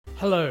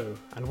Hello,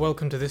 and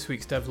welcome to this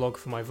week's devlog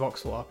for my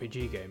Voxel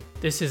RPG game.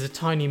 This is a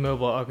tiny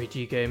mobile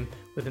RPG game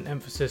with an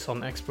emphasis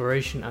on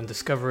exploration and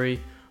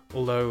discovery,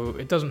 although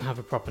it doesn't have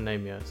a proper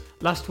name yet.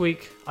 Last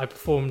week, I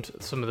performed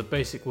some of the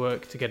basic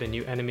work to get a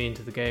new enemy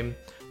into the game,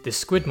 this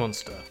squid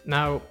monster.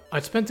 Now,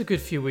 I'd spent a good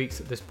few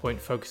weeks at this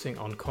point focusing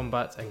on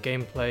combat and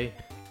gameplay,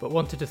 but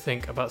wanted to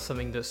think about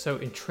something that's so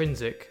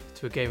intrinsic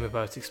to a game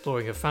about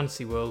exploring a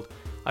fantasy world,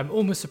 I'm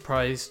almost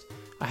surprised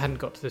I hadn't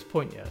got to this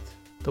point yet.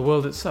 The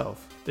world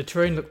itself. The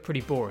terrain looked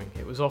pretty boring.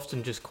 It was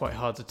often just quite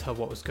hard to tell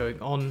what was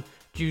going on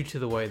due to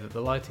the way that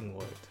the lighting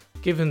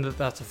worked. Given that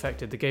that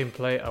affected the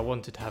gameplay, I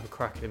wanted to have a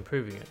crack at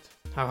improving it.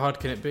 How hard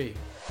can it be?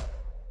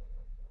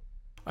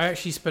 I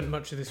actually spent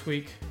much of this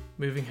week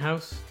moving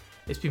house.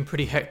 It's been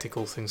pretty hectic,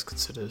 all things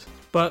considered.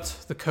 But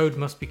the code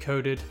must be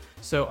coded,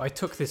 so I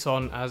took this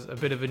on as a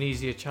bit of an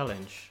easier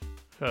challenge.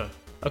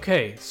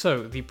 Okay,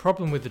 so the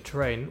problem with the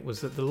terrain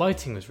was that the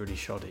lighting was really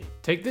shoddy.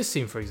 Take this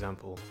scene for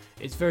example.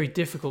 It's very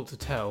difficult to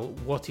tell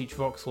what each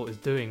voxel is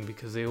doing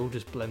because they all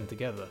just blend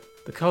together.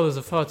 The colours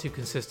are far too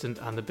consistent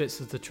and the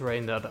bits of the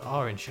terrain that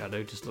are in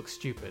shadow just look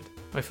stupid.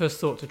 My first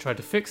thought to try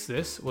to fix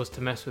this was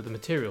to mess with the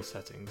material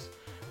settings.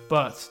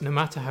 But no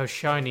matter how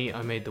shiny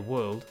I made the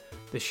world,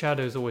 the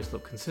shadows always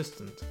look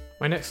consistent.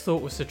 My next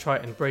thought was to try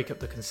and break up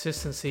the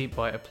consistency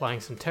by applying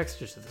some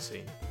texture to the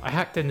scene. I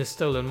hacked in this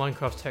stolen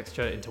Minecraft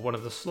texture into one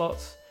of the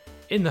slots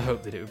in the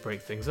hope that it would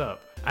break things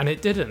up. And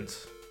it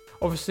didn't.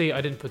 Obviously I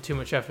didn't put too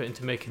much effort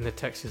into making the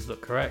textures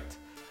look correct,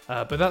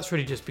 but that's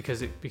really just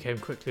because it became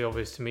quickly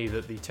obvious to me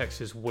that the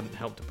textures wouldn't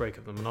help to break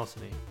up the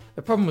monotony.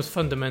 The problem was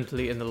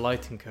fundamentally in the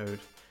lighting code,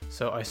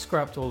 so I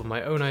scrapped all of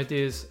my own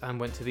ideas and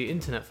went to the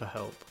internet for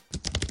help.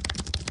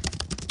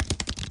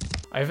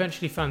 I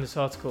eventually found this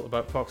article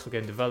about voxel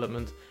game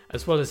development,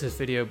 as well as this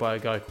video by a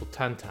guy called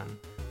Tantan,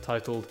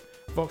 titled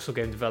 "Voxel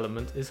Game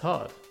Development is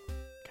Hard.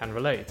 Can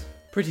Relate."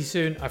 Pretty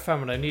soon I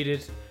found what I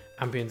needed,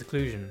 Ambient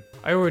Occlusion.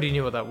 I already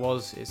knew what that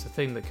was. It's a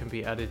thing that can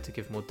be added to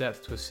give more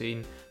depth to a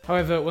scene.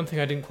 However, one thing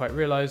I didn't quite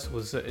realise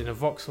was that in a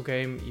voxel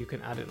game you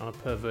can add it on a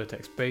per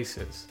vertex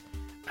basis,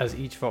 as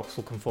each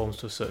voxel conforms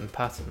to a certain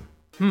pattern.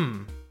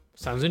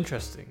 Sounds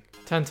interesting.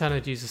 Tantan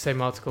had used the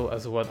same article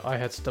as the one I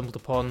had stumbled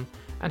upon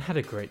and had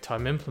a great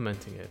time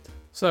implementing it.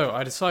 So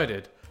I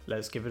decided,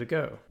 let's give it a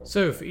go.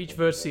 So for each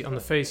vertex on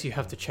the face you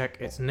have to check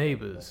its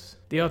neighbours.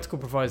 The article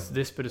provides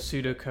this bit of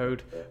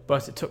pseudocode,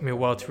 but it took me a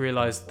while to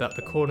realise that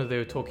the corner they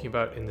were talking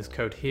about in this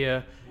code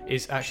here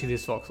is actually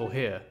this voxel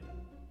here.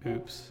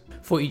 Oops.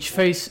 For each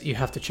face you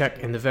have to check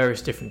in the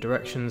various different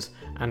directions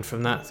and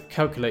from that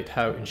calculate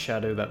how in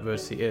shadow that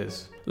vertex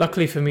is.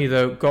 Luckily for me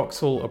though,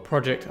 Voxel, a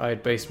project I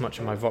had based much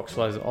of my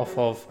voxelizer off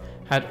of,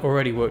 had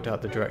already worked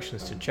out the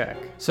directions to check.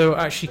 So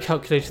actually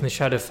calculating the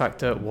shadow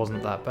factor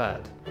wasn't that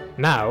bad.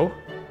 Now,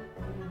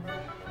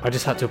 I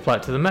just had to apply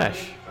it to the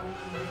mesh.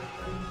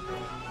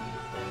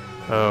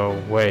 Oh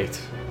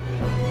wait.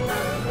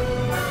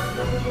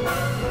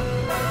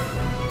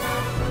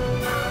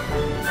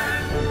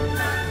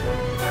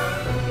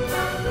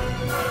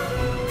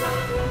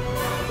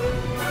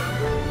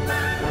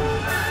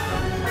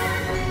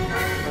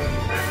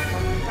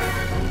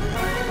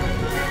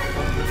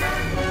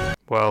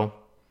 Well,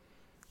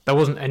 that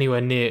wasn't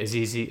anywhere near as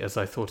easy as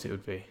I thought it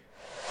would be.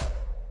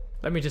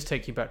 Let me just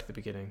take you back to the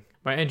beginning.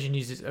 My engine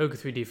uses Ogre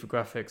 3D for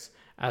graphics,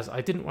 as I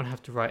didn't want to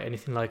have to write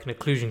anything like an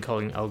occlusion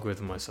culling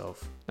algorithm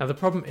myself. Now the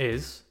problem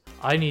is,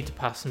 I need to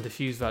pass some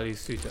diffuse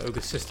values through to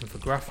Ogre's system for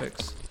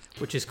graphics,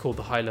 which is called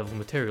the high level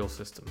material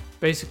system.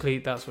 Basically,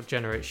 that's what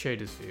generates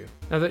shaders for you.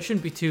 Now that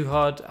shouldn't be too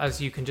hard,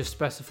 as you can just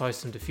specify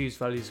some diffuse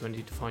values when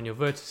you define your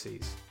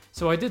vertices.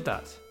 So I did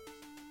that.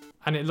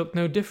 And it looked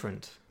no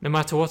different. No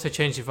matter what I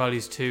changed the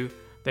values to,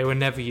 they were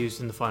never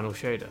used in the final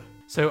shader.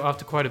 So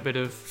after quite a bit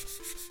of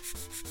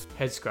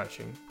head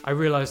scratching, I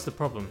realised the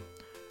problem.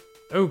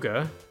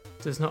 Ogre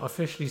does not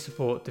officially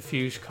support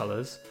diffuse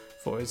colours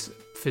for its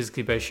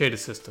physically based shader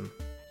system.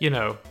 You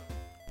know,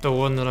 the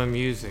one that I'm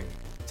using.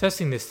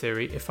 Testing this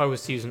theory, if I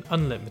was to use an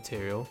unlit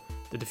material,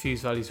 the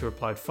diffuse values were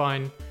applied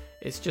fine,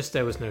 it's just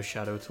there was no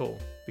shadow at all,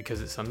 because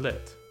it's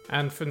unlit.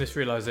 And from this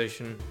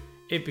realisation,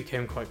 it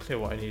became quite clear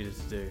what I needed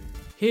to do.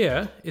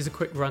 Here is a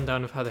quick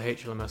rundown of how the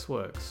HLMS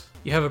works.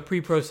 You have a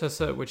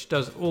preprocessor which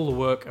does all the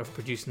work of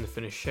producing the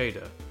finished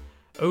shader.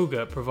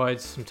 Ogre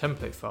provides some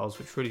template files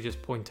which really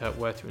just point out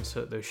where to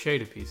insert those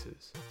shader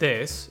pieces.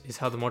 This is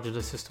how the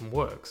modular system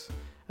works.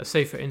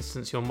 Say for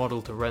instance your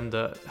model to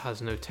render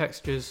has no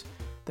textures,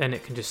 then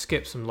it can just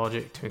skip some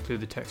logic to include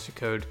the texture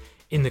code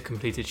in the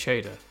completed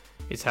shader.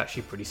 It's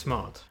actually pretty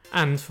smart.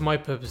 And for my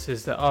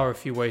purposes there are a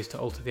few ways to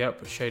alter the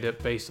output shader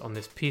based on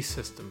this piece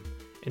system.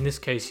 In this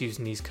case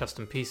using these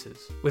custom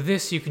pieces. With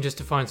this you can just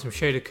define some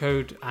shader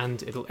code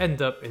and it'll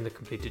end up in the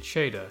completed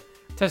shader.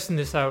 Testing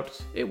this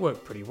out, it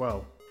worked pretty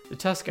well. The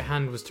task at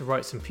hand was to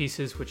write some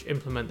pieces which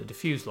implement the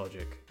diffuse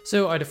logic.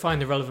 So I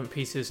defined the relevant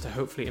pieces to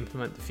hopefully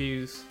implement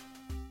diffuse.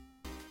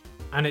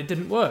 And it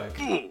didn't work.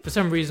 For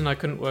some reason I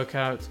couldn't work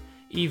out,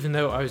 even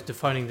though I was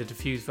defining the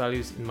diffuse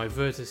values in my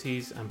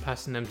vertices and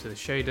passing them to the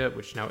shader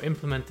which now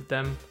implemented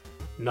them,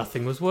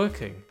 nothing was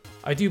working.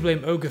 I do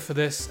blame Ogre for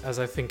this, as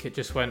I think it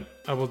just went,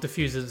 oh well,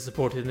 diffuse isn't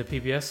supported in the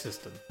PBS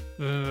system.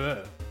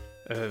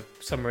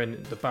 Somewhere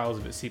in the bowels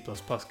of its C++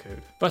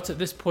 code. But at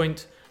this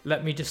point,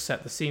 let me just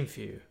set the scene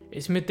for you.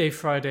 It's midday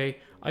Friday,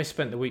 I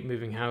spent the week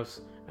moving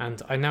house,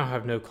 and I now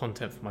have no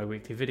content for my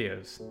weekly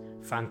videos.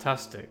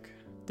 Fantastic.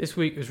 This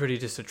week was really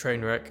just a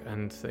train wreck,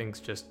 and things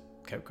just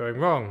kept going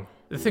wrong.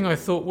 The thing I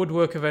thought would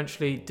work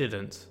eventually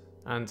didn't,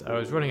 and I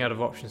was running out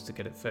of options to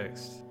get it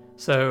fixed.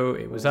 So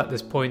it was at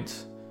this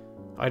point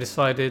I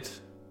decided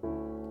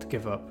to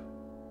give up.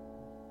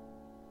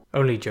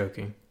 Only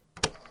joking.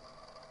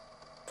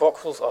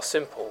 Voxels are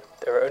simple.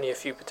 There are only a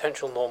few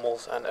potential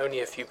normals and only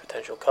a few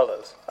potential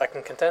colours. I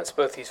can condense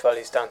both these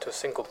values down to a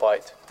single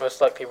byte,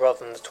 most likely rather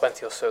than the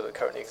 20 or so that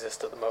currently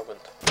exist at the moment.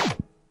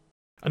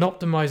 An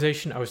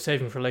optimization I was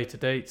saving for a later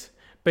date.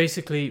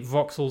 Basically,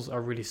 voxels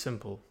are really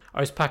simple. I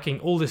was packing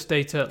all this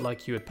data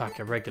like you would pack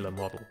a regular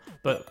model,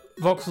 but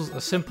voxels are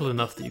simple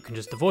enough that you can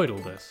just avoid all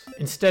this.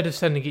 Instead of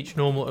sending each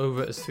normal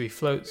over as 3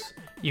 floats,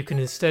 you can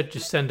instead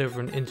just send over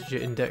an integer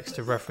index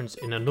to reference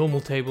in a normal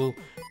table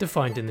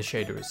defined in the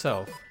shader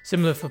itself.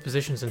 Similar for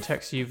positions and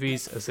text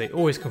UVs, as they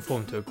always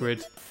conform to a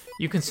grid,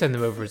 you can send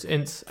them over as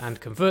ints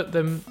and convert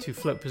them to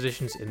float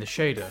positions in the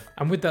shader.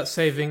 And with that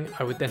saving,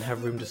 I would then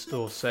have room to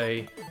store,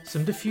 say,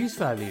 some diffuse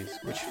values,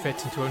 which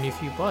fit into only a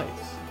few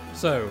bytes.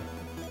 So,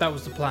 that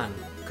was the plan.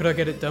 Could I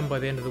get it done by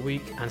the end of the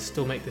week and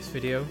still make this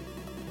video?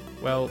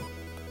 Well,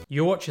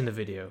 you're watching the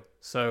video,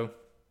 so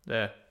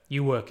there,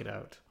 you work it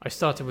out. I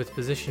started with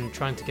position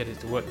trying to get it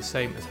to work the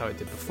same as how it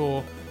did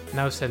before,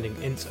 now sending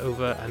ints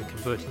over and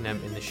converting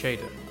them in the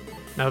shader.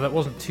 Now that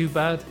wasn't too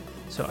bad,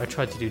 so I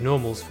tried to do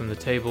normals from the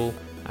table,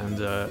 and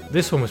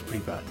this one was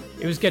pretty bad.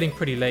 It was getting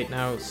pretty late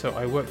now, so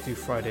I worked through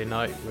Friday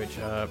night, which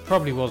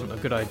probably wasn't a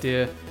good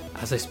idea,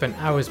 as I spent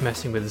hours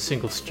messing with a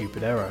single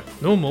stupid error.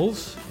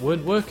 Normals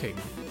weren't working.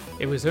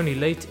 It was only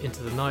late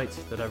into the night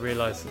that I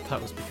realised that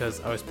that was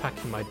because I was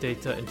packing my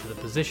data into the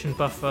position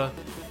buffer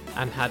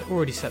and had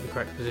already set the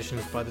correct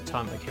positions by the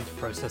time I came to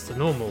process the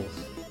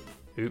normals.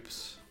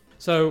 Oops.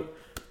 So,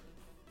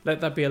 let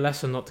that be a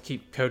lesson not to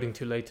keep coding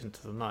too late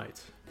into the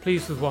night.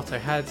 Pleased with what I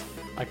had,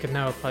 I can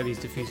now apply these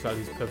diffuse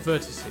values per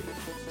vertices.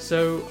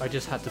 So I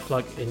just had to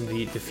plug in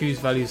the diffuse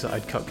values that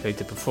I'd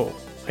calculated before.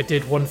 I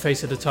did one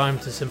face at a time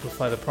to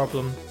simplify the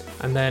problem,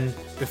 and then,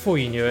 before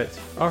you knew it,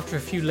 after a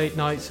few late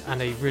nights and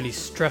a really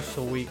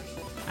stressful week,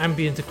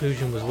 Ambient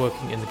Occlusion was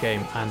working in the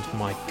game, and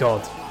my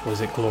god,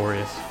 was it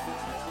glorious.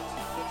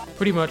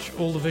 Pretty much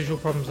all the visual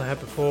problems I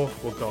had before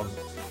were gone,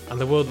 and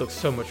the world looks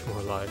so much more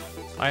alive.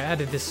 I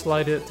added this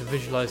slider to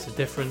visualize the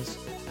difference,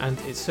 and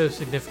it's so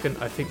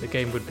significant I think the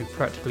game would be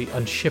practically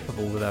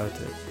unshippable without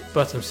it.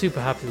 But I'm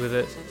super happy with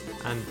it,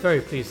 and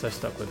very pleased I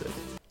stuck with it.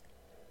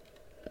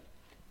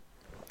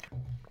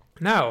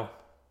 Now,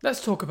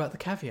 let's talk about the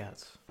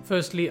caveats.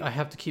 Firstly, I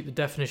have to keep the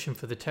definition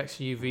for the text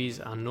UVs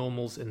and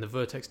normals in the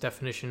vertex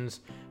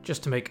definitions,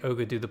 just to make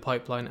Ogre do the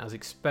pipeline as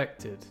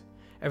expected.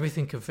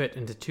 Everything can fit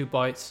into 2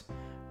 bytes,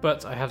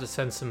 but I have to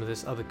send some of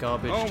this other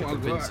garbage to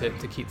convince it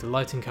to keep the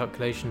lighting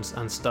calculations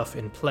and stuff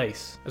in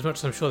place. As much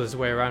as I'm sure there's a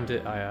way around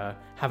it, I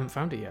haven't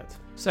found it yet.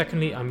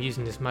 Secondly, I'm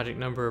using this magic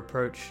number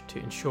approach to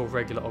ensure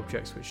regular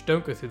objects which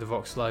don't go through the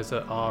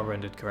voxelizer are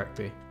rendered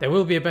correctly. There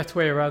will be a better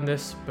way around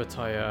this, but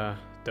I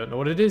don't know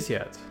what it is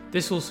yet.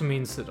 This also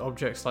means that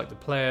objects like the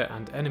player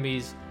and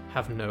enemies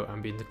have no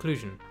ambient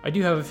occlusion. I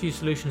do have a few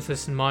solutions to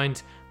this in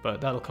mind,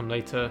 but that'll come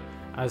later,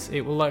 as it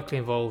will likely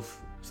involve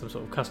some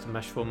sort of custom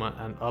mesh format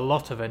and a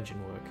lot of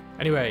engine work.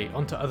 Anyway,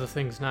 on to other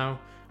things now.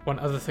 One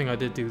other thing I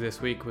did do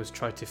this week was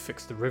try to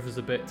fix the rivers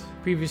a bit.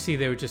 Previously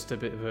they were just a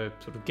bit of a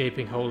sort of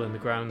gaping hole in the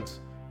ground.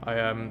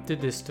 I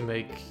did this to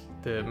make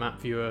the map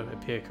viewer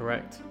appear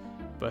correct,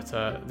 but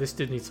this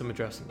did need some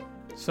addressing.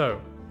 So,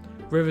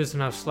 rivers are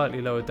now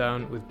slightly lower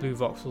down with blue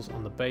voxels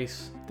on the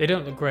base. They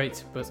don't look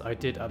great, but I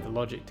did add the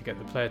logic to get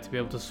the player to be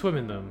able to swim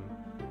in them.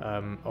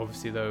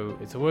 Obviously though,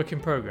 it's a work in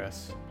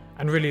progress.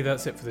 And really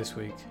that's it for this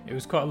week. It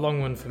was quite a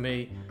long one for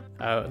me.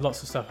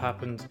 Lots of stuff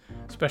happened,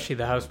 especially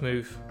the house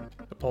move.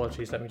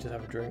 Apologies, let me just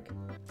have a drink.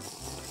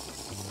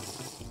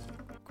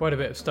 Quite a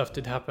bit of stuff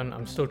did happen.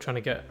 I'm still trying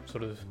to get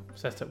sort of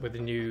set up with the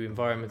new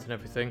environment and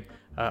everything.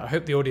 I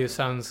hope the audio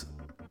sounds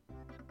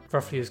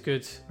roughly as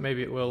good.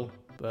 Maybe it will,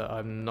 but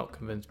I'm not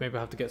convinced. Maybe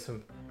I'll have to get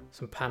some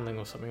paneling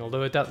or something,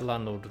 although I doubt the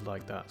landlord would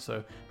like that,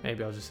 so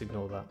maybe I'll just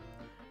ignore that.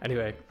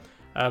 Anyway,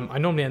 I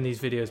normally end these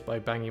videos by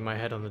banging my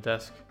head on the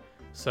desk,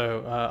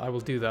 so I will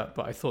do that,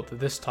 but I thought that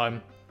this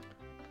time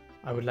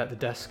I would let the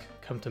desk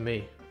come to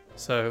me.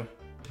 So,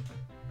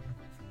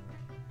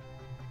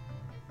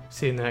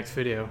 see you in the next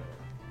video.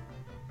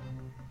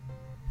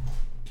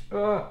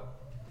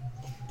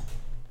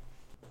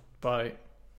 Bye.